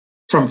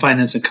From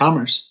Finance and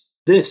Commerce,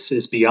 this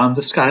is Beyond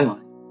the Skyline,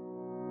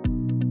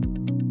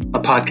 a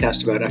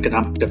podcast about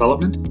economic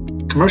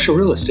development, commercial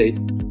real estate,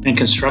 and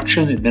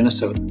construction in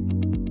Minnesota.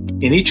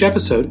 In each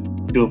episode,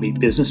 you will meet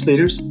business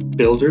leaders,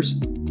 builders,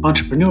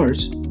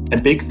 entrepreneurs,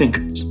 and big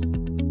thinkers.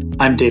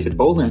 I'm David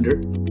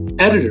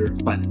Bolander, editor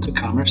of Finance and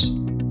Commerce.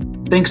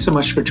 Thanks so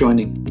much for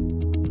joining me.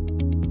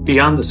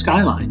 Beyond the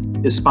Skyline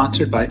is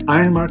sponsored by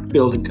Ironmark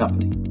Building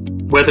Company.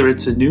 Whether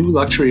it's a new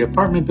luxury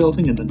apartment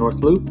building in the North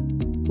Loop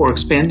or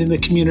expanding the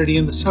community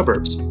in the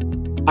suburbs,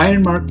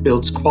 Ironmark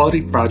builds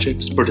quality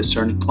projects for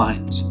discerning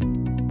clients.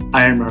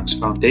 Ironmark's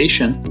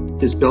foundation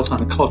is built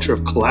on a culture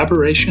of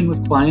collaboration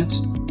with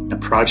clients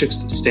and projects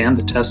that stand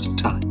the test of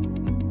time.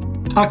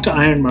 Talk to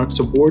Ironmark's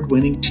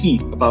award-winning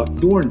team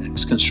about your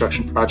next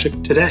construction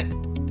project today.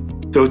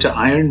 Go to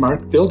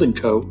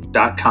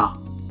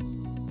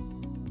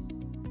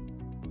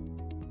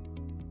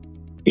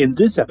ironmarkbuildingco.com. In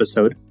this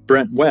episode,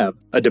 Brent Webb,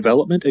 a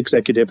development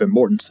executive at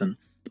Mortenson,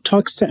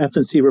 talks to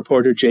F&C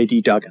reporter J.D.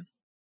 Duggan.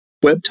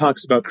 Webb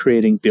talks about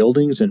creating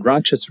buildings in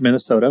Rochester,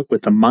 Minnesota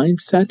with the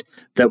mindset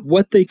that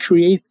what they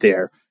create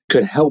there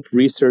could help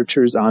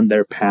researchers on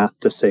their path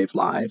to save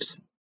lives.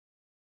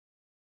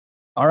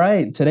 All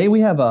right. Today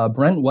we have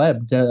Brent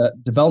Webb,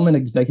 development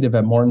executive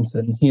at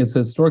Mortenson. He has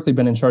historically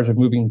been in charge of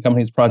moving the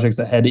company's projects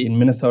ahead in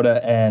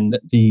Minnesota and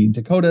the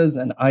Dakotas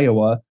and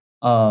Iowa.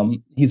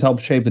 He's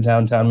helped shape the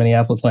downtown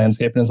Minneapolis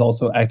landscape and is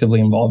also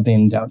actively involved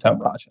in downtown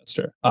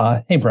Rochester.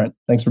 Hey, Brent,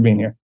 thanks for being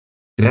here.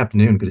 Good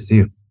afternoon. Good to see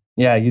you.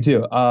 Yeah, you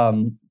too.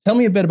 Tell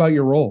me a bit about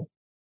your role.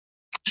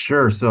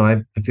 Sure. So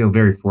I feel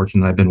very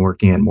fortunate. I've been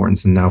working at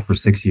Mortenson now for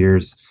 6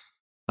 years.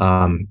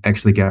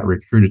 Actually got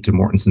recruited to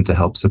Mortenson to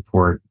help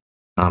support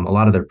a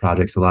lot of their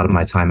projects. A lot of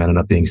my time ended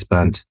up being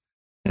spent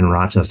in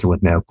Rochester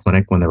with Mayo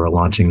Clinic when they were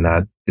launching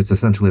that. It's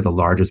essentially the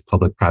largest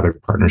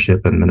public-private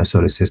partnership in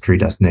Minnesota's history,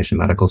 Destination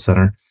Medical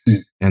Center,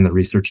 and the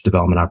research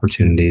development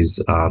opportunities,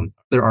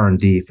 their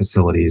R&D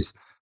facilities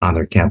on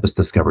their campus,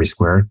 Discovery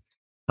Square,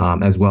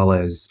 as well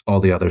as all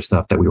the other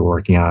stuff that we were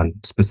working on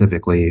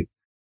specifically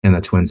in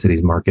the Twin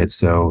Cities market.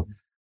 So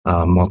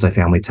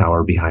multifamily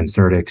tower behind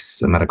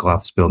Certix, a medical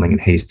office building in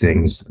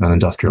Hastings, an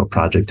industrial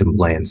project in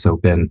Blaine. So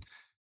been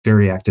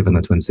very active in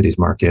the Twin Cities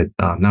market,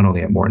 not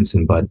only at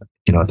Mortenson, but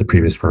at the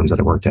previous firms that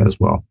I worked at as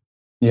well.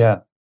 Yeah.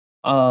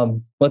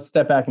 Let's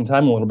step back in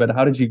time a little bit.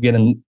 How did you get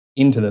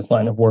into this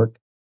line of work?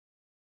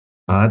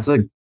 That's a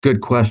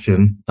good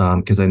question,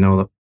 because I know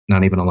that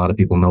not even a lot of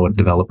people know what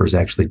developers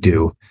actually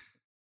do.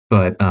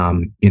 But, I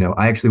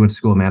actually went to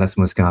school in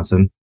Madison,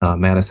 Wisconsin.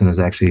 Madison is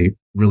actually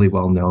really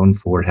well known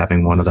for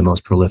having one of the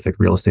most prolific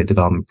real estate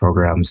development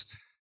programs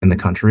in the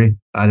country.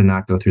 I did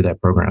not go through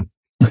that program.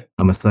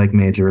 I'm a psych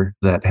major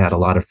that had a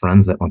lot of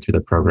friends that went through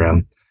the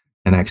program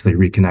and actually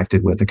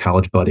reconnected with a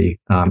college buddy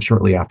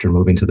shortly after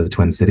moving to the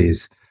Twin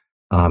Cities,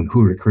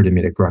 who recruited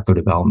me to Greco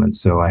Development.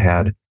 So I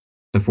had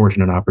the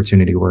fortunate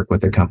opportunity to work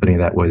with a company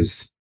that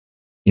was,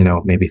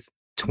 maybe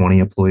 20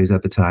 employees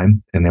at the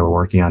time, and they were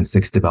working on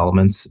 6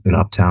 developments in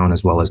Uptown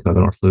as well as the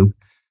North Loop.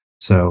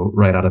 So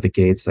right out of the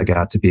gates, I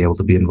got to be able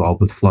to be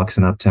involved with Flux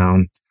in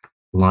Uptown,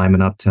 Lime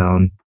in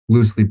Uptown,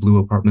 Loosely Blue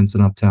Apartments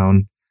in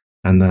Uptown.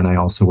 And then I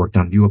also worked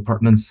on View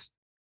Apartments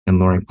in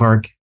Loring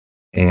Park,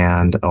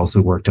 and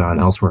also worked on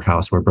Elsewhere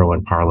House, where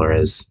Berwyn Parlor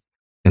is,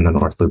 in the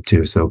North Loop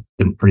too. So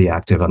been pretty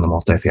active on the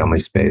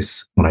multifamily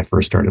space when I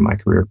first started my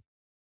career.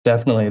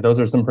 Definitely. Those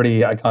are some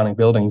pretty iconic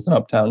buildings in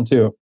Uptown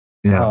too.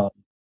 Yeah.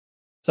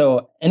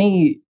 So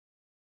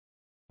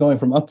going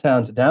from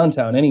Uptown to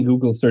downtown, any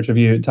Google search of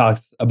you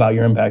talks about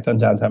your impact on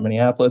downtown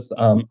Minneapolis.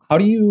 How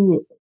do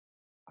you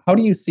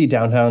see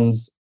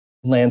downtown's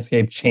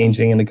landscape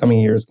changing in the coming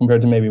years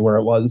compared to maybe where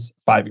it was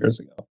 5 years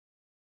ago?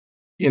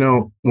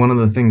 One of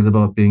the things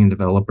about being a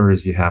developer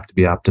is you have to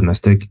be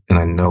optimistic. And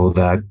I know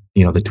that,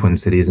 the Twin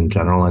Cities in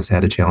general has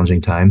had a challenging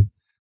time.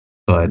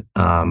 But,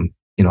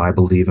 I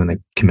believe in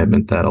the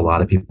commitment that a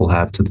lot of people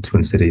have to the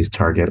Twin Cities,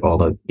 Target, all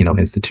the,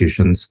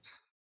 institutions.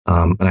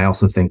 And I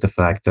also think the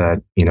fact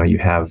that, you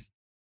have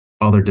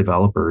other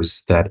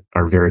developers that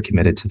are very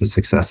committed to the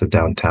success of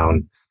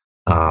downtown.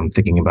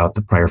 Thinking about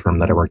the prior firm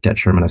that I worked at,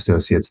 Sherman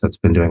Associates, that's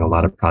been doing a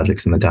lot of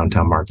projects in the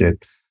downtown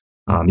market.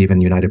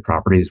 Even United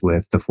Properties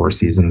with the Four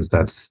Seasons,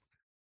 that's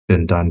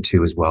been done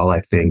too as well.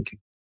 I think,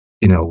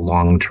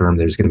 long term,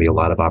 there's going to be a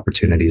lot of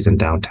opportunities in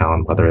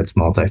downtown, whether it's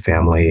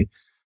multifamily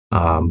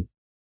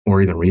or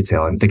even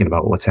retail. I'm thinking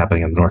about what's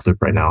happening in the North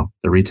Loop right now.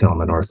 The retail in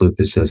the North Loop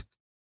is just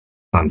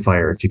on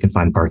fire if you can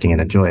find parking and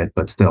enjoy it.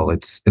 But still,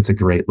 it's a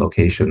great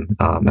location.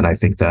 And I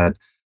think that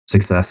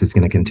success is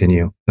going to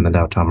continue in the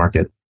downtown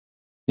market.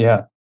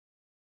 Yeah,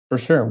 for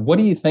sure. What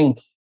do you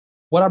think?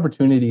 What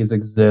opportunities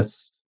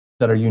exist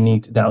that are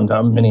unique to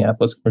downtown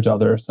Minneapolis compared to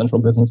other central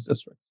business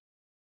districts?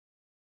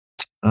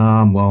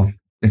 Well,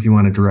 if you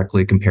want to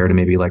directly compare to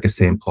maybe like a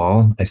St.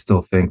 Paul, I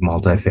still think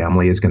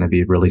multifamily is going to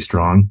be really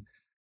strong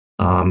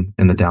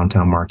in the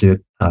downtown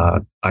market.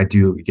 I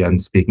do, again,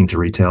 speaking to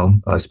retail,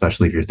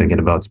 especially if you're thinking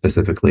about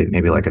specifically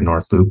maybe like a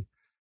North Loop,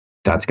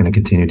 that's going to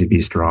continue to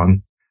be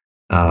strong.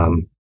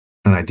 And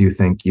I do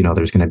think,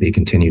 there's going to be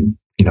continued,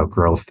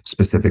 growth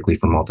specifically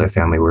for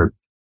multifamily.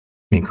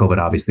 COVID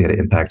obviously had an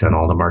impact on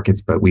all the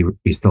markets, but we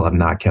still have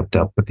not kept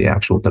up with the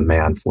actual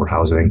demand for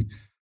housing.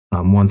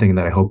 One thing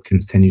that I hope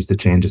continues to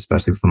change,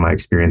 especially from my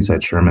experience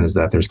at Sherman, is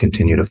that there's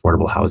continued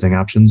affordable housing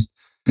options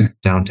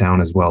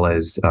downtown, as well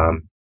as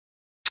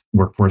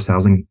workforce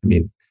housing.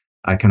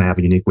 I kind of have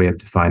a unique way of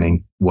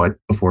defining what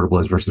affordable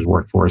is versus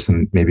workforce.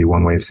 And maybe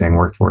one way of saying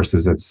workforce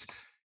is it's,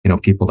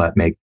 people that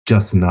make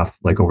just enough,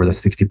 like over the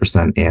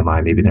 60%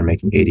 AMI, maybe they're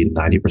making 80 to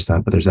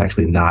 90%, but there's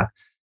actually not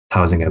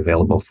housing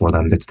available for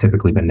them that's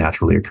typically been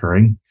naturally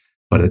occurring.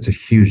 But it's a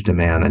huge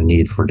demand and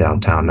need for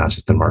downtown, not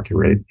just the market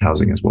rate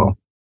housing as well.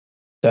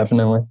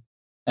 Definitely.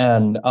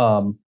 And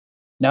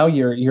now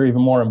you're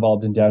even more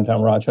involved in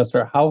downtown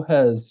Rochester. How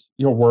has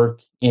your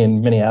work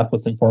in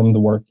Minneapolis informed the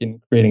work in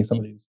creating some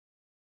of these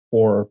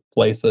core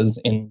places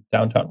in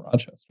downtown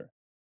Rochester?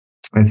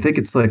 I think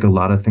it's like a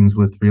lot of things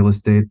with real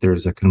estate.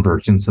 There's a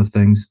convergence of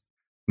things.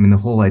 The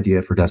whole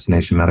idea for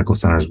Destination Medical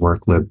Centers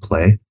work, live,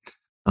 play.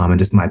 And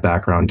just my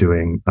background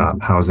doing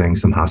housing,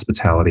 some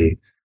hospitality,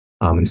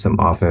 and some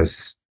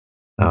office.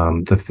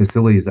 The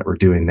facilities that we're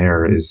doing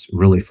there is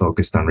really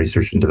focused on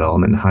research and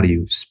development. How do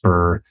you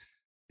spur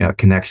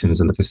connections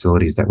in the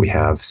facilities that we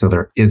have? So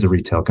there is a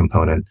retail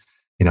component.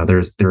 There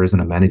is an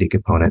amenity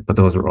component, but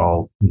those are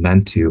all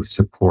meant to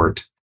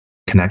support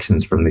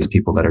connections from these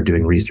people that are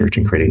doing research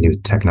and creating new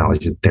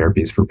technology and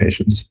therapies for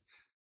patients.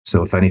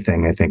 So if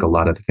anything, I think a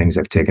lot of the things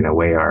I've taken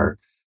away are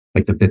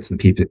like the bits and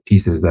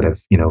pieces that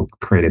have,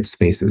 created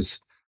spaces.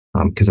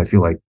 Because I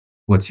feel like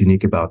what's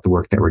unique about the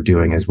work that we're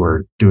doing is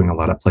we're doing a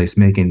lot of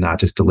placemaking, not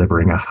just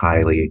delivering a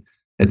highly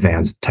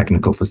advanced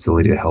technical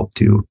facility to help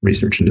do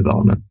research and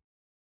development.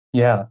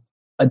 Yeah.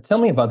 Tell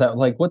me about that.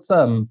 Like, what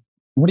do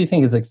you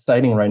think is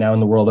exciting right now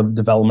in the world of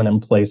development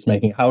and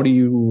placemaking? How do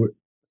you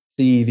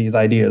see these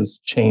ideas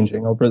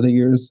changing over the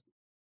years?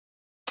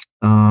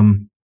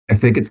 I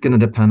think it's going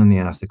to depend on the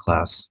asset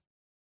class.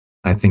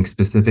 I think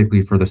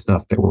specifically for the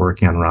stuff that we're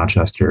working on in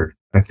Rochester,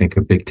 I think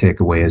a big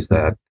takeaway is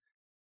that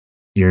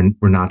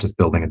we're not just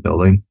building a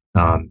building.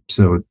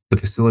 So the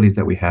facilities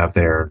that we have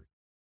there,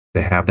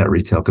 they have that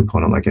retail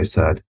component, like I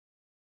said.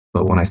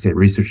 But when I say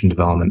research and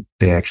development,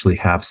 they actually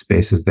have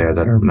spaces there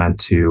that are meant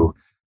to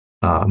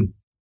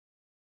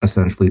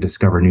essentially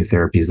discover new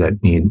therapies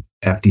that need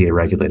FDA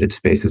regulated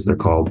spaces. They're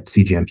called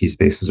CGMP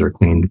spaces, or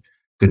clean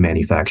good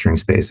manufacturing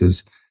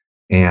spaces.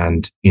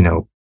 And,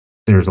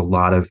 there's a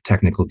lot of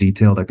technical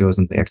detail that goes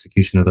into the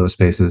execution of those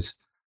spaces.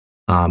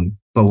 But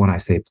when I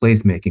say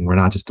placemaking, we're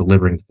not just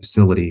delivering the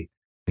facility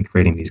and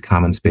creating these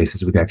common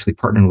spaces. We've actually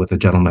partnered with a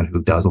gentleman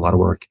who does a lot of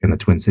work in the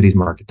Twin Cities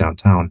market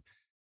downtown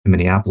in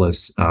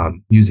Minneapolis,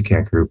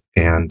 Musicant Group.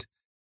 And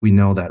we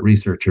know that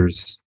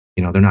researchers,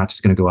 they're not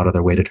just going to go out of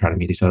their way to try to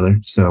meet each other.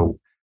 So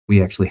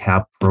we actually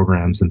have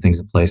programs and things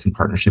in place in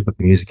partnership with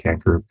the Musicant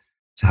Group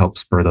to help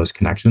spur those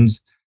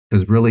connections.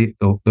 Because really,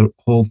 the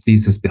whole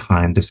thesis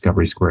behind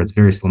Discovery Square, it's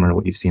very similar to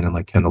what you've seen in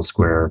like Kendall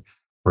Square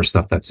or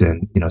stuff that's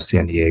in,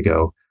 San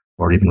Diego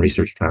or even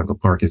Research Triangle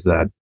Park, is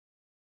that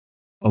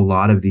a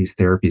lot of these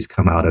therapies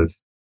come out of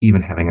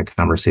even having a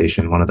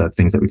conversation. One of the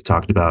things that we've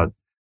talked about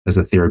as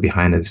a theory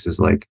behind this is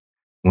like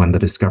when the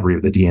discovery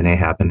of the DNA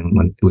happened,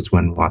 and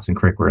when Watson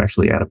Crick were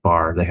actually at a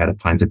bar, they had a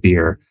pint of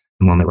beer,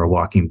 and when they were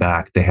walking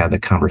back, they had the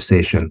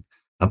conversation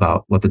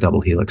about what the double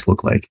helix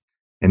looked like.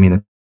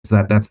 It's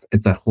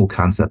that whole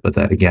concept, but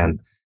that again,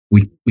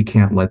 we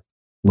can't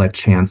let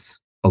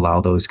chance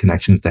allow those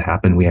connections to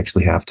happen. We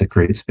actually have to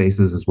create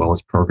spaces as well as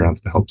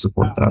programs to help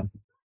support that.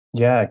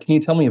 Yeah, can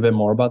you tell me a bit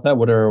more about that?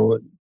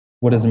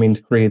 What does it mean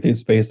to create these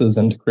spaces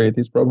and to create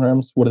these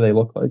programs? What do they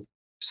look like?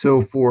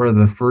 So for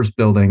the first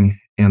building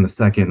and the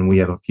second, we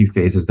have a few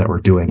phases that we're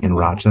doing in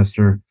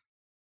Rochester.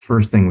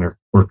 First thing,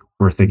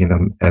 we're thinking of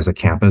them as a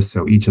campus,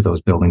 so each of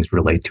those buildings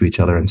relate to each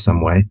other in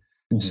some way.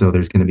 So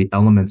there's going to be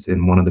elements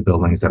in one of the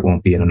buildings that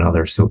won't be in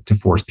another, so to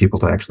force people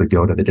to actually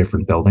go to the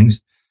different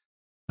buildings.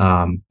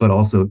 But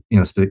also,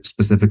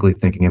 specifically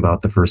thinking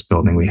about the first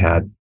building, we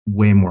had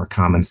way more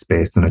common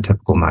space than a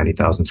typical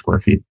 90,000 square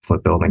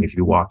foot building. If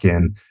you walk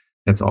in,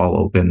 it's all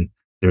open.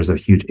 There's a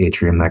huge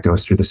atrium that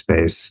goes through the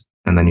space,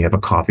 and then you have a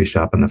coffee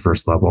shop on the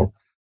first level.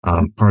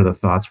 Part of the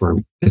thoughts were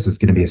this is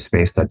going to be a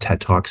space that TED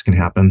Talks can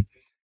happen,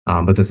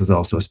 but this is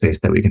also a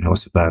space that we can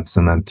host events.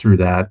 And then through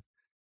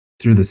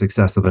the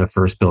success of the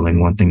first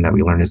building, one thing that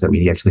we learned is that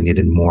we actually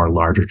needed more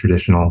larger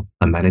traditional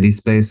amenity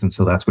space. And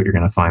so that's what you're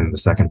going to find in the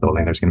second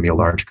building. There's going to be a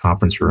large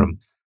conference room.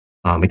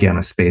 Again,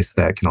 a space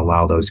that can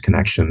allow those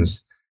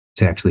connections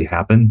to actually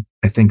happen.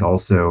 I think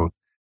also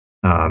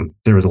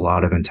there was a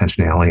lot of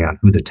intentionality on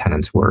who the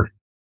tenants were.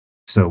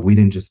 So we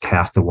didn't just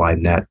cast a wide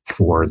net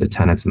for the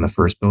tenants in the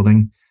first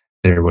building.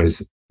 We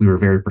were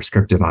very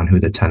prescriptive on who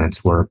the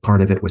tenants were.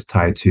 Part of it was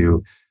tied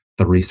to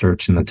the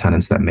research and the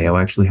tenants that Mayo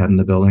actually had in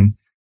the building.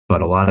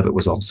 But a lot of it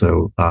was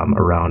also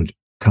around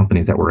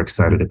companies that were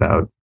excited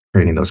about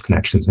creating those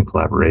connections and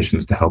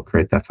collaborations to help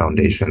create that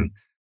foundation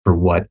for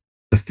what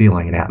the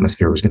feeling and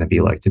atmosphere was going to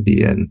be like to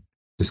be in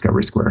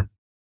Discovery Square.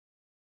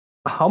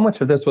 How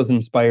much of this was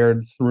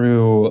inspired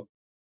through,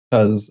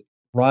 because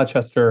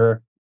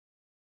Rochester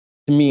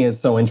to me is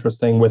so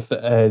interesting with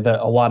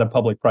a lot of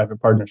public-private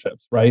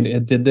partnerships,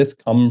 right? Did this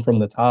come from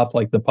the top,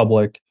 like the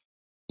public,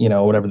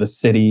 whatever the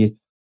city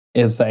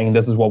is saying,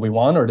 this is what we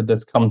want, or did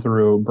this come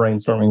through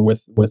brainstorming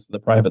with the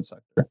private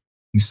sector?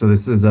 So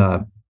this is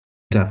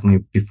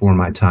definitely before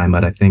my time,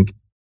 but I think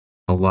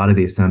a lot of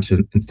the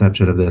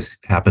inception of this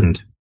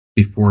happened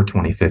before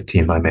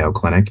 2015 by Mayo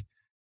Clinic.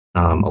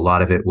 A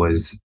lot of it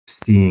was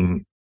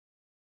seeing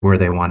where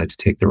they wanted to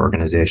take their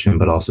organization,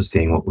 but also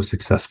seeing what was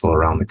successful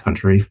around the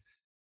country.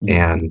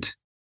 And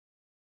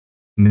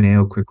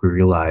Mayo quickly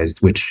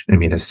realized, which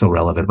is so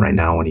relevant right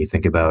now when you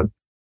think about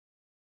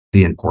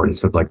the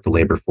importance of like the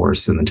labor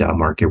force and the job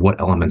market, what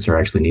elements are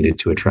actually needed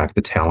to attract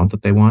the talent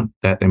that they want.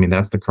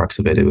 That's the crux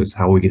of it. It was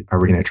how are we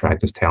going to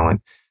attract this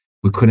talent?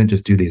 We couldn't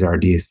just do these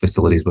R&D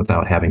facilities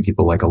without having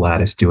people like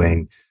Aladdis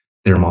doing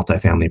their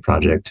multifamily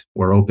project,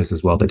 or Opus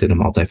as well, that did a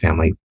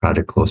multifamily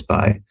project close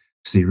by.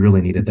 So you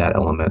really needed that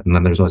element. And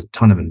then there's a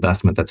ton of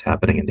investment that's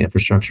happening in the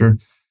infrastructure.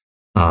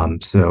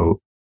 So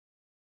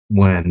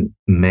when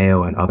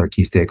Mayo and other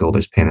key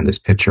stakeholders painted this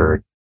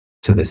picture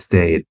to the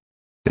state,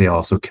 they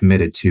also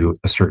committed to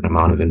a certain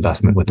amount of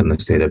investment within the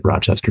state of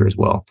Rochester as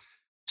well.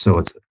 So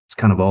it's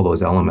kind of all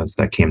those elements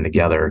that came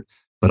together,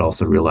 but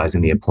also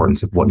realizing the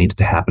importance of what needed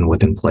to happen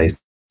within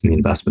place and the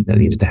investment that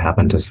needed to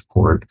happen to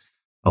support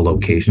a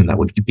location that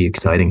would be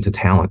exciting to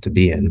talent to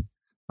be in.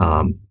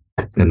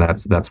 And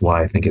that's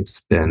why I think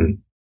it's been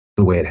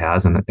the way it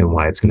has and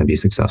why it's going to be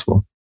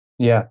successful.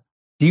 Yeah.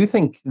 Do you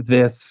think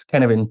this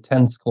kind of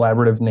intense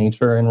collaborative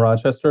nature in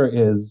Rochester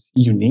is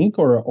unique,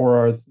 or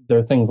are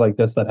there things like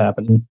this that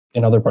happen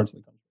in other parts of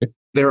the country?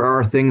 There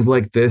are things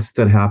like this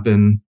that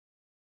happen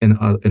in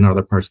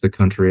other parts of the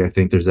country. I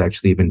think there's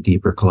actually even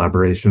deeper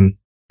collaboration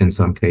in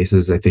some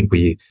cases. I think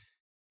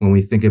when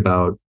we think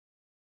about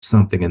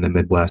something in the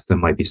Midwest that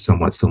might be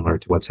somewhat similar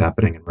to what's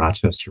happening in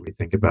Rochester, we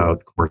think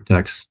about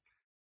Cortex.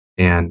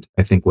 And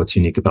I think what's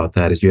unique about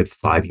that is you had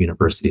 5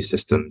 university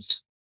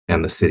systems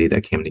and the city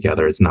that came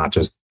together. It's not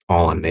just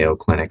all on Mayo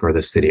Clinic or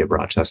the city of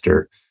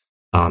Rochester.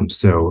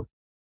 So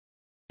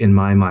in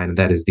my mind,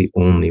 that is the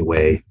only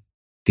way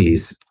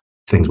these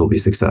things will be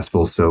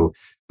successful. So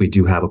we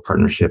do have a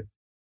partnership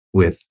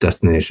with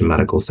Destination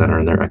Medical Center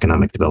and their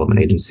economic development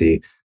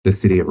agency. The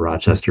city of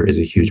Rochester is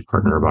a huge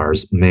partner of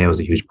ours. Mayo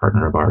is a huge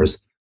partner of ours.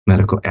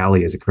 Medical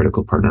Alley is a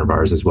critical partner of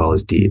ours, as well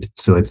as DEED.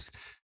 So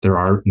there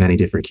are many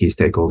different key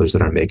stakeholders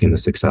that are making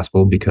this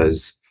successful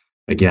because,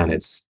 again,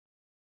 it's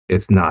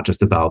not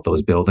just about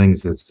those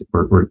buildings.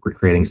 We're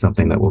creating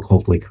something that will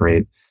hopefully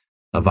create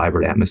a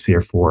vibrant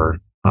atmosphere for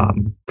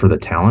the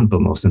talent,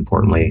 but most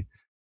importantly,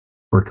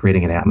 we're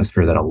creating an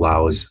atmosphere that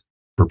allows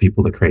for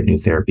people to create new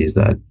therapies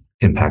that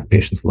impact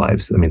patients'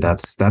 lives.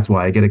 That's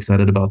why I get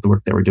excited about the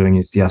work that we're doing.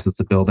 Yes, it's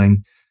a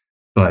building,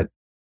 but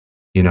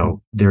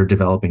they're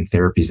developing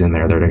therapies in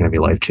there that are going to be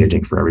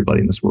life-changing for everybody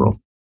in this world.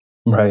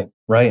 Right.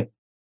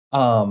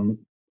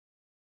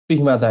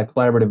 Speaking about that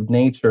collaborative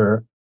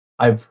nature,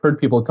 I've heard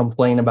people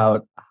complain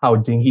about how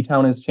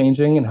Dinkytown is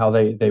changing and how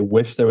they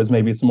wish there was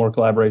maybe some more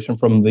collaboration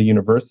from the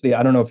university.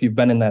 I don't know if you've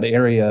been in that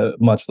area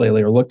much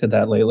lately or looked at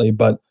that lately,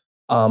 but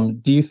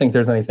do you think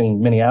there's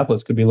anything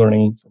Minneapolis could be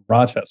learning from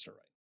Rochester?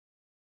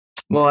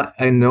 Well,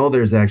 I know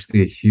there's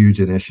actually a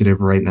huge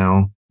initiative right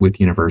now with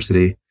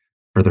university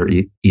for their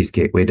East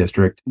Gateway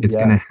District. It's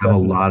going to have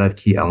definitely a lot of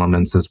key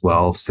elements as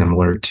well,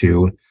 similar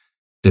to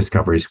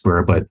Discovery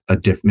Square, but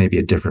maybe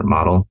a different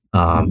model.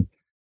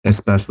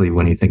 Especially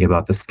when you think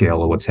about the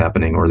scale of what's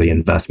happening or the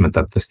investment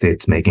that the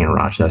state's making in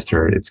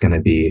Rochester, it's going to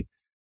be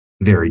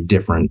very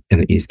different in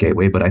the East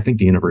Gateway. But I think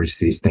the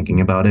university is thinking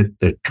about it.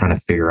 They're trying to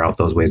figure out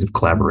those ways of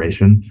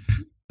collaboration.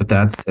 But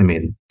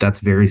that's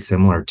very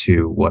similar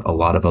to what a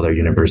lot of other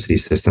university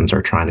systems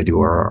are trying to do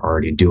or are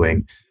already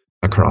doing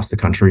across the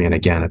country. And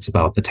again, it's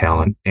about the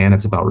talent and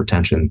it's about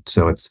retention.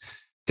 So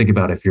think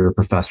about if you're a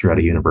professor at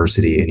a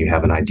university and you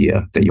have an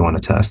idea that you want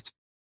to test.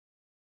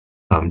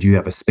 Do you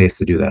have a space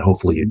to do that?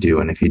 Hopefully you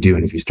do. And if you do,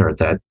 and if you start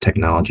that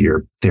technology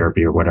or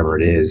therapy or whatever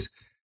it is,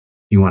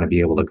 you want to be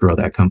able to grow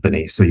that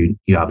company. So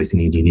you obviously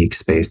need unique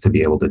space to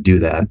be able to do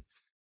that.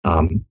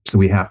 So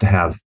we have to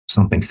have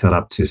something set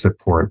up to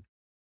support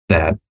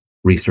that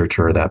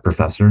researcher or that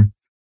professor.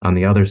 On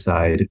the other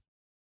side,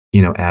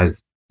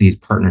 as these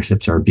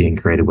partnerships are being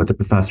created with the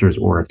professors,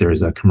 or if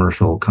there's a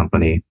commercial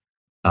company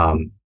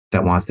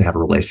that wants to have a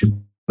relationship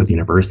with the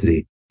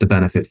university, the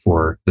benefit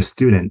for the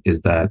student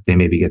is that they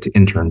maybe get to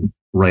intern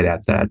right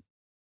at that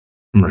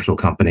commercial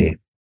company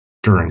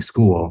during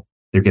school.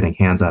 They're getting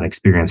hands-on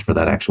experience for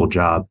that actual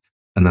job.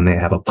 And then they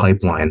have a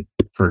pipeline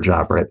for a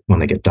job right when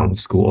they get done with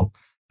school.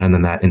 And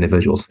then that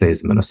individual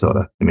stays in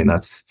Minnesota.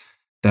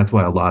 That's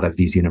why a lot of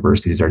these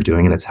universities are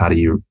doing it. It's how do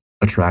you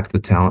attract the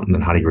talent and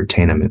then how do you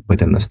retain them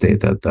within the state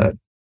that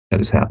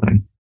is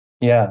happening.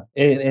 Yeah,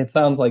 it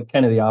sounds like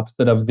kind of the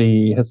opposite of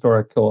the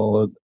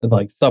historical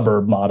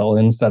suburb model.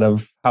 Instead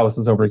of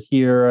houses over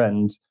here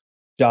and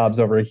jobs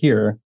over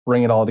here,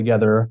 bring it all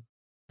together.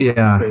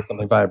 Yeah, create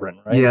something vibrant,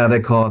 right? Yeah, they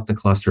call it the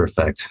cluster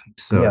effect.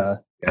 So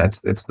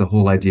it's the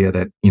whole idea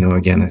that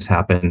again has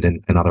happened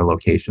in other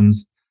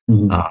locations.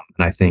 And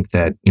I think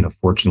that,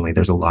 fortunately,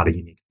 there's a lot of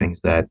unique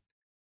things that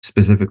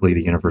specifically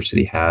the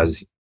university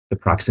has, the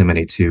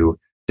proximity to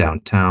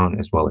downtown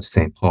as well as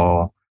St.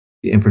 Paul,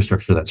 the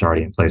infrastructure that's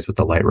already in place with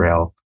the light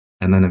rail.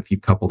 And then if you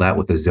couple that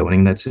with the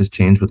zoning that's just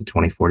changed with the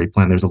 2040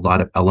 plan, there's a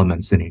lot of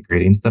elements and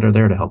ingredients that are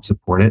there to help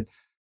support it.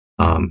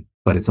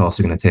 But it's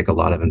also going to take a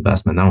lot of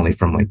investment, not only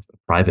from like a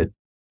private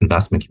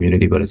investment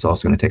community, but it's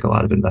also going to take a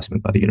lot of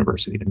investment by the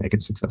university to make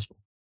it successful.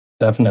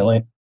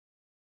 Definitely.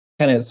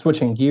 Kind of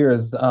switching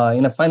gears,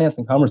 in a finance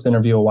and commerce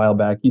interview a while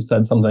back, you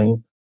said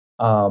something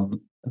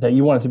that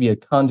you wanted to be a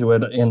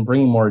conduit in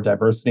bringing more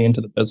diversity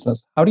into the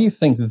business. How do you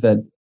think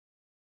that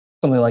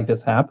something like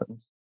this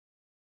happens?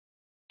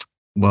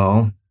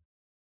 Well,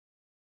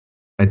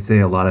 I'd say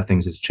a lot of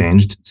things has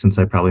changed since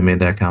I probably made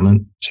that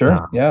comment.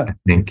 Sure. Yeah. I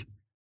think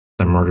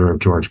the murder of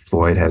George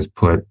Floyd has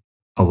put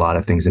a lot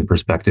of things in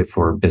perspective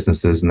for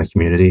businesses in the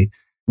community.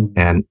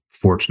 And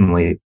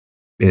fortunately,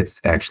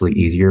 it's actually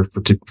easier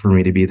for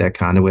me to be that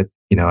conduit.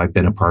 I've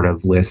been a part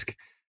of LISC,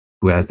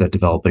 who has that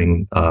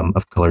developing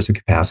of colors and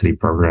capacity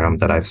program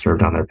that I've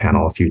served on their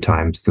panel a few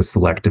times to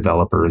select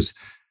developers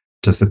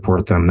to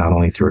support them, not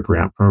only through a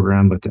grant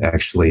program, but to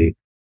actually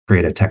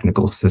create a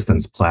technical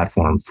assistance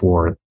platform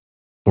for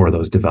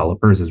those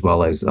developers, as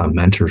well as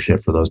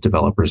mentorship for those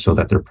developers so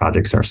that their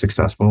projects are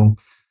successful.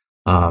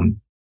 And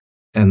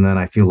then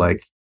I feel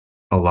like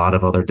a lot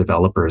of other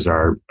developers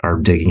are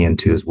digging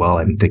into as well.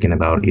 I'm thinking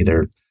about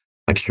either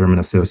like Sherman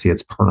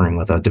Associates partnering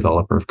with a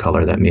developer of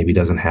color that maybe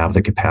doesn't have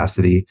the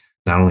capacity,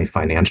 not only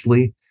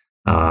financially,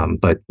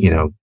 but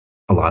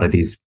a lot of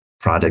these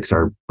projects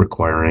are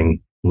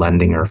requiring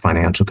lending or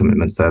financial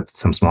commitments that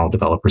some small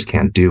developers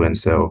can't do. And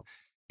so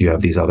you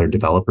have these other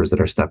developers that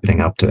are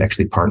stepping up to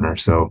actually partner.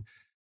 So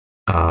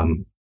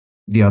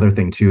the other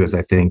thing too is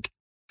I think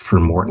for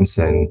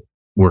Mortenson,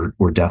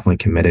 we're definitely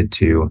committed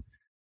to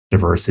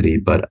diversity,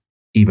 but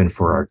even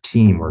for our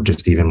team, we're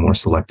just even more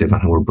selective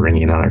on who we're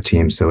bringing on our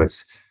team. So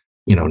it's,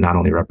 not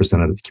only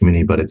representative of the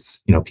community, but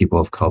it's, people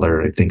of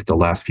color. I think the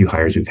last few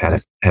hires we've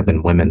had have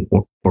been women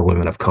or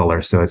women of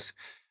color. So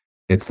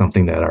it's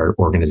something that our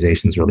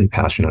organization's really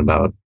passionate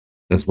about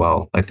as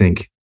well. I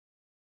think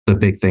the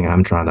big thing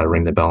I'm trying to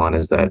ring the bell on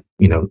is that,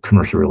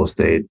 commercial real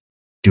estate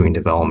doing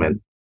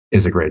development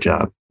is a great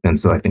job. And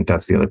so I think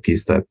that's the other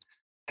piece that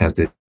has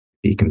to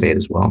be conveyed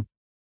as well.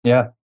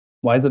 Yeah.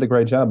 Why is it a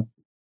great job?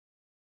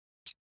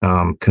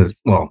 Because,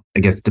 I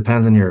guess it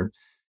depends on your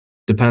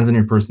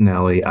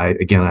personality.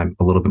 I'm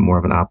a little bit more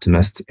of an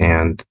optimist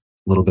and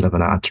a little bit of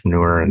an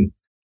entrepreneur and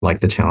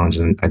like the challenge.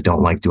 And I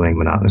don't like doing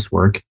monotonous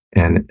work,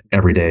 and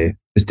every day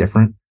is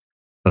different.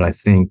 But I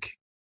think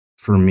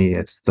for me,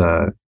 it's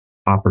the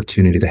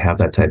opportunity to have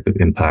that type of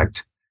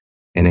impact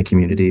in a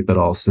community, but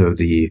also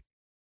the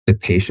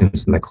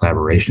patience and the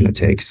collaboration it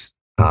takes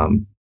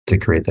to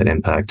create that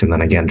impact. And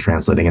then again,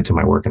 translating into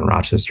my work in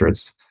Rochester,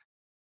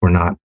 we're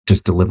not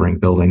just delivering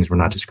buildings. We're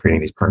not just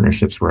creating these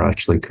partnerships. We're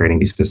actually creating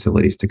these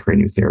facilities to create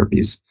new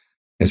therapies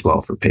as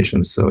well for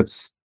patients. So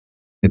it's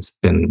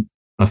been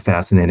a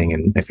fascinating,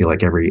 and I feel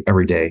like every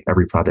day,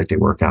 every project I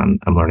work on,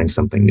 I'm learning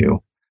something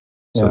new.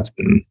 So it's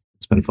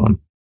been fun.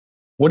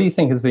 What do you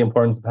think is the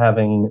importance of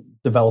having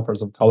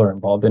developers of color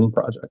involved in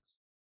projects?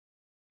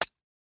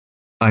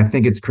 I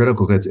think it's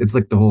critical because it's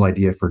like the whole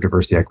idea for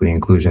diversity, equity,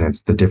 inclusion.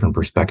 It's the different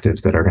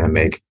perspectives that are going to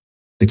make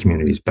the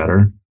communities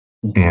better.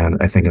 And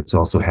I think it's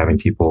also having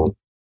people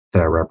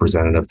that are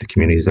representative of the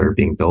communities that are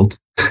being built,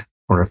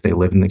 or if they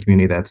live in the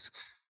community, that's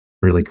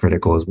really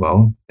critical as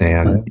well.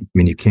 And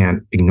you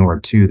can't ignore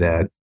too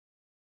that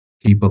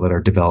people that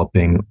are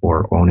developing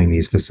or owning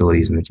these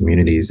facilities in the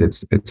communities,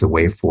 it's a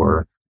way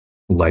for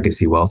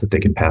legacy wealth that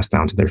they can pass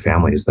down to their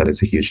families. That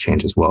is a huge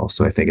change as well.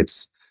 So I think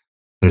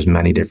there's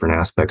many different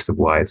aspects of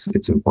why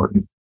it's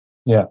important.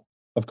 Yeah,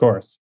 of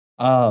course.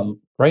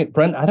 Right,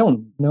 Brent, I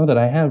don't know that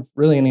I have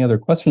really any other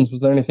questions. Was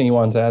there anything you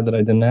wanted to add that I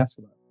didn't ask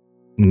about?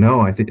 No,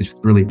 I think I just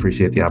really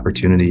appreciate the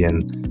opportunity,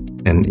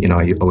 and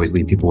I always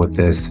leave people with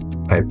this.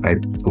 I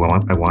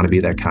want to be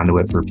that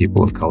conduit for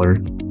people of color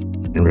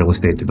in real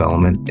estate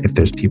development. If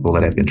there's people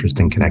that have interest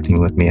in connecting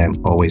with me,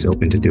 I'm always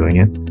open to doing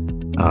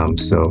it.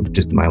 So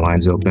just my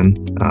line's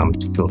open.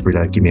 Feel free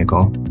to give me a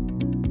call.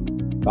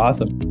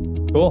 Awesome.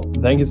 Cool.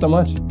 Thank you so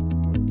much.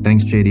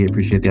 Thanks, JD.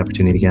 Appreciate the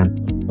opportunity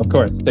again. Of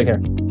course. Take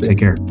care. Take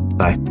care.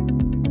 Bye.